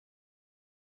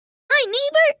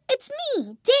neighbor. It's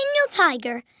me, Daniel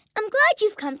Tiger. I'm glad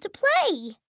you've come to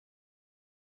play.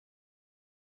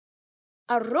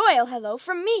 A royal hello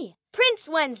from me, Prince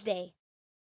Wednesday.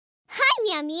 Hi,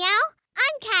 Meow Meow.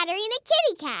 I'm Katerina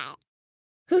Kitty Cat.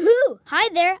 Hoo-hoo! Hi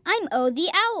there, I'm O the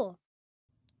Owl.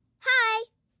 Hi,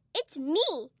 it's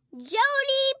me,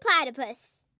 Jody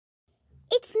Platypus.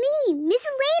 It's me, Miss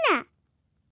Elena.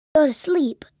 Go to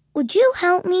sleep. Would you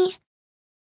help me?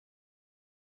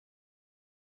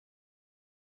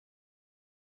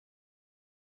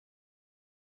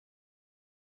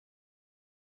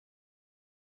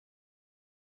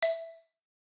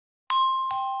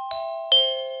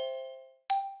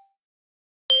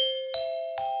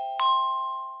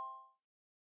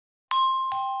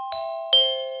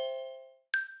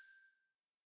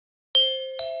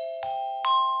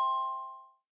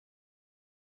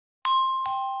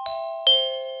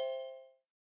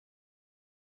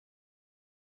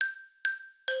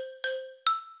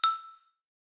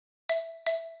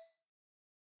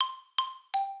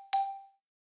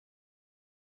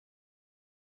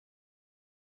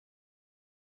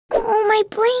 Oh, my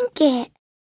blanket.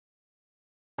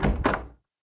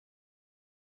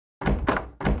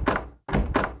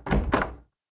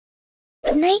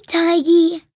 Good night,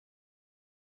 Tiggy.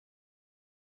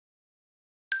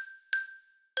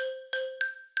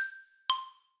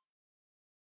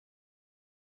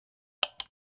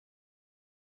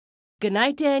 Good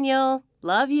night, Daniel.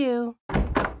 Love you.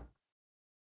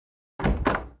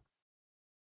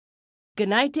 Good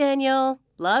night, Daniel.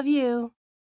 Love you.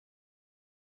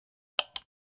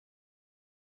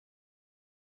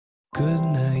 Good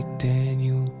night,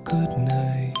 Daniel, good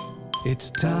night. It's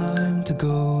time to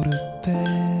go to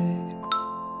bed.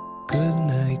 Good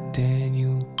night,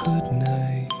 Daniel, good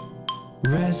night.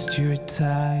 Rest your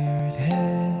tired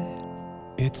head.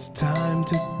 It's time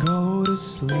to go to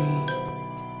sleep.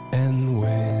 And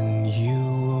when you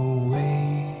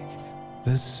awake,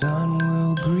 the sun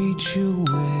will greet you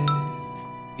with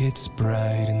its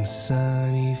bright and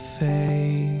sunny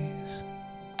face.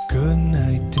 Good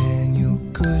night, Daniel,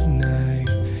 good night.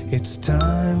 It's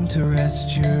time to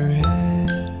rest your head.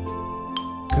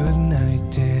 Good night,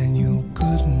 Daniel,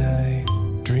 good night.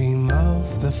 Dream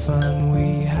of the fun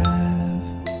we have.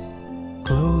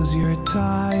 Close your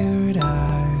tired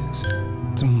eyes.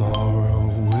 Tomorrow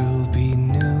will be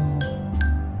new.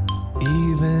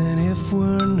 Even if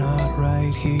we're not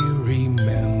right here,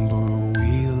 remember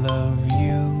we love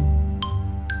you.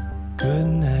 Good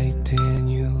night,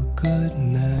 Daniel, good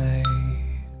night.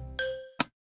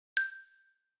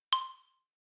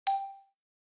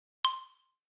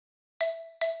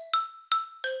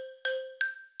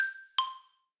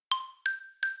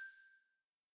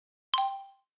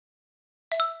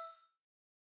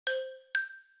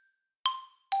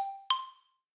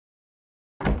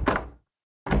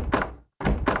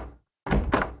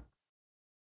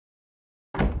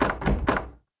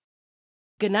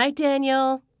 Good night,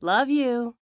 Daniel. Love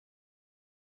you.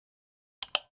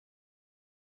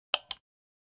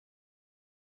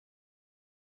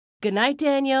 Good night,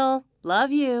 Daniel.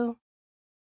 Love you.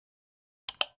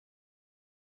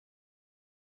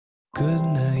 Good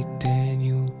night,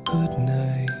 Daniel, good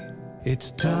night.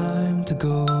 It's time to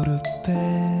go to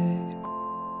bed.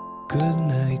 Good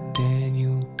night,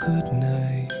 Daniel, good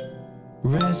night.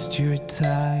 Rest your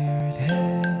tired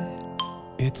head.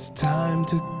 It's time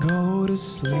to go to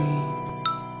sleep.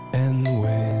 And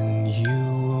when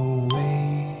you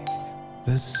awake,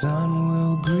 the sun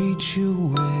will greet you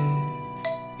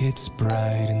with its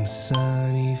bright and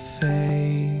sunny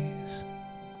face.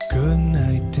 Good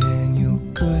night, Daniel,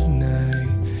 good night.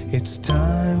 It's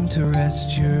time to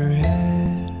rest your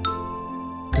head.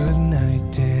 Good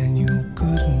night, Daniel,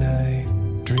 good night.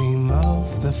 Dream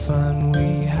of the fun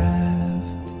we have.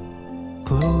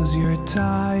 Close your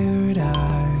tired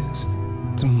eyes.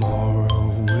 Tomorrow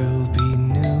will be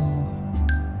new.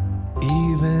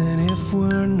 Even if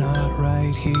we're not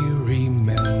right here,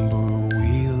 remember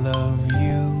we love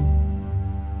you.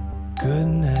 Good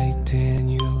night,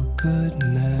 Daniel, good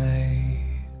night.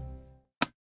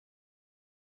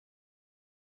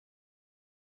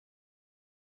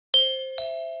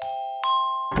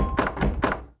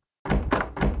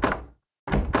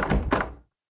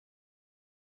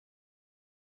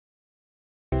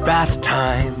 Bath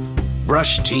time,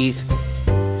 brush teeth,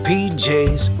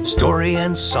 PJs, story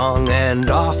and song, and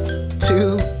off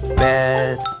to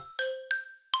bed.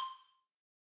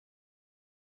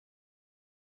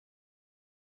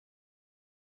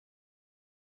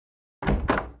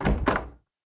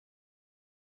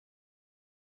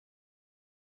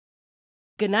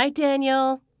 Good night,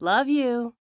 Daniel. Love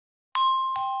you.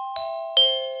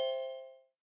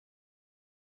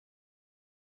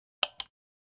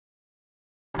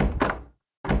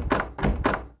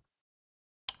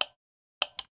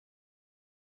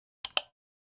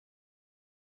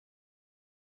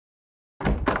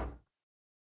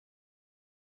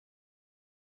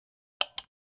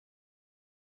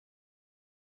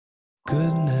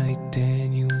 Good night,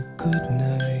 Daniel, good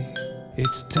night.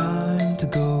 It's time to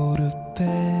go to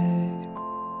bed.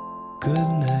 Good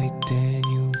night,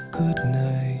 Daniel, good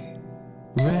night.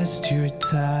 Rest your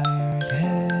tired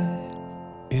head.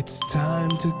 It's time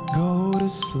to go to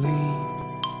sleep.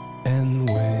 And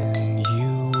when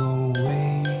you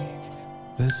awake,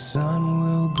 the sun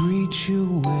will greet you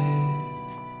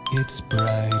with its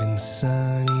bright and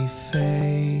sunny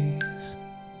face.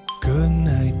 Good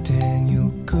night, Daniel,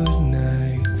 good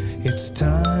night. It's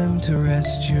time to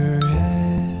rest your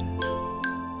head.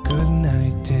 Good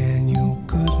night, Daniel,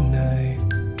 good night.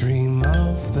 Dream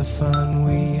of the fun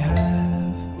we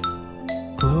have.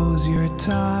 Close your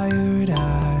tired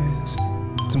eyes.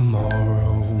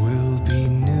 Tomorrow will be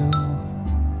new.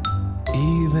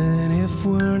 Even if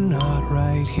we're not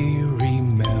right here,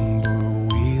 remember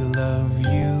we love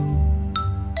you.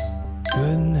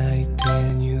 Good night,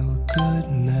 Daniel, good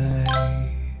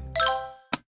night.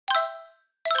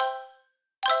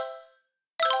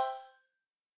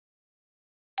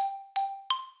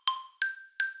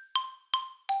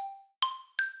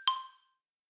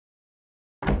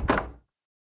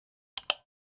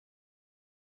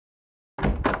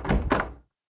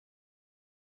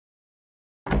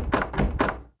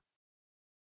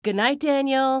 Good night,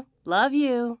 Daniel. Love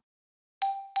you.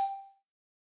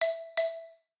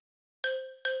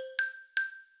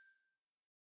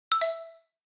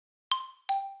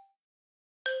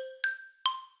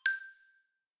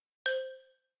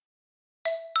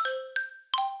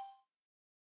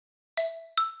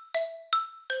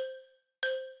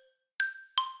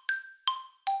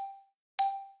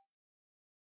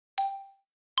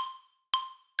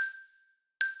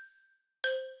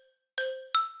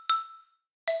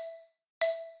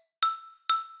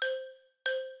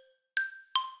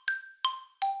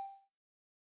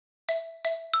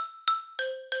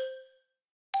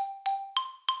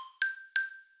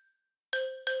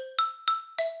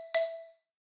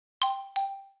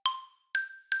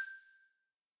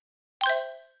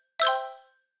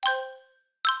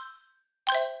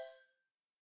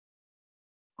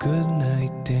 Good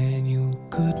night, Daniel,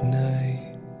 good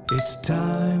night. It's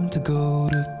time to go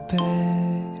to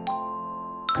bed.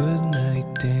 Good night,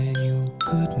 Daniel,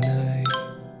 good night.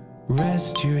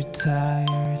 Rest your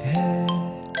tired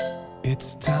head.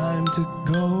 It's time to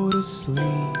go to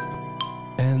sleep.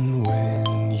 And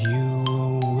when you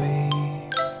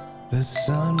awake, the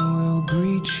sun will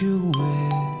greet you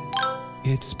with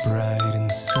its bright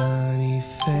and sunny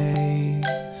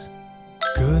face.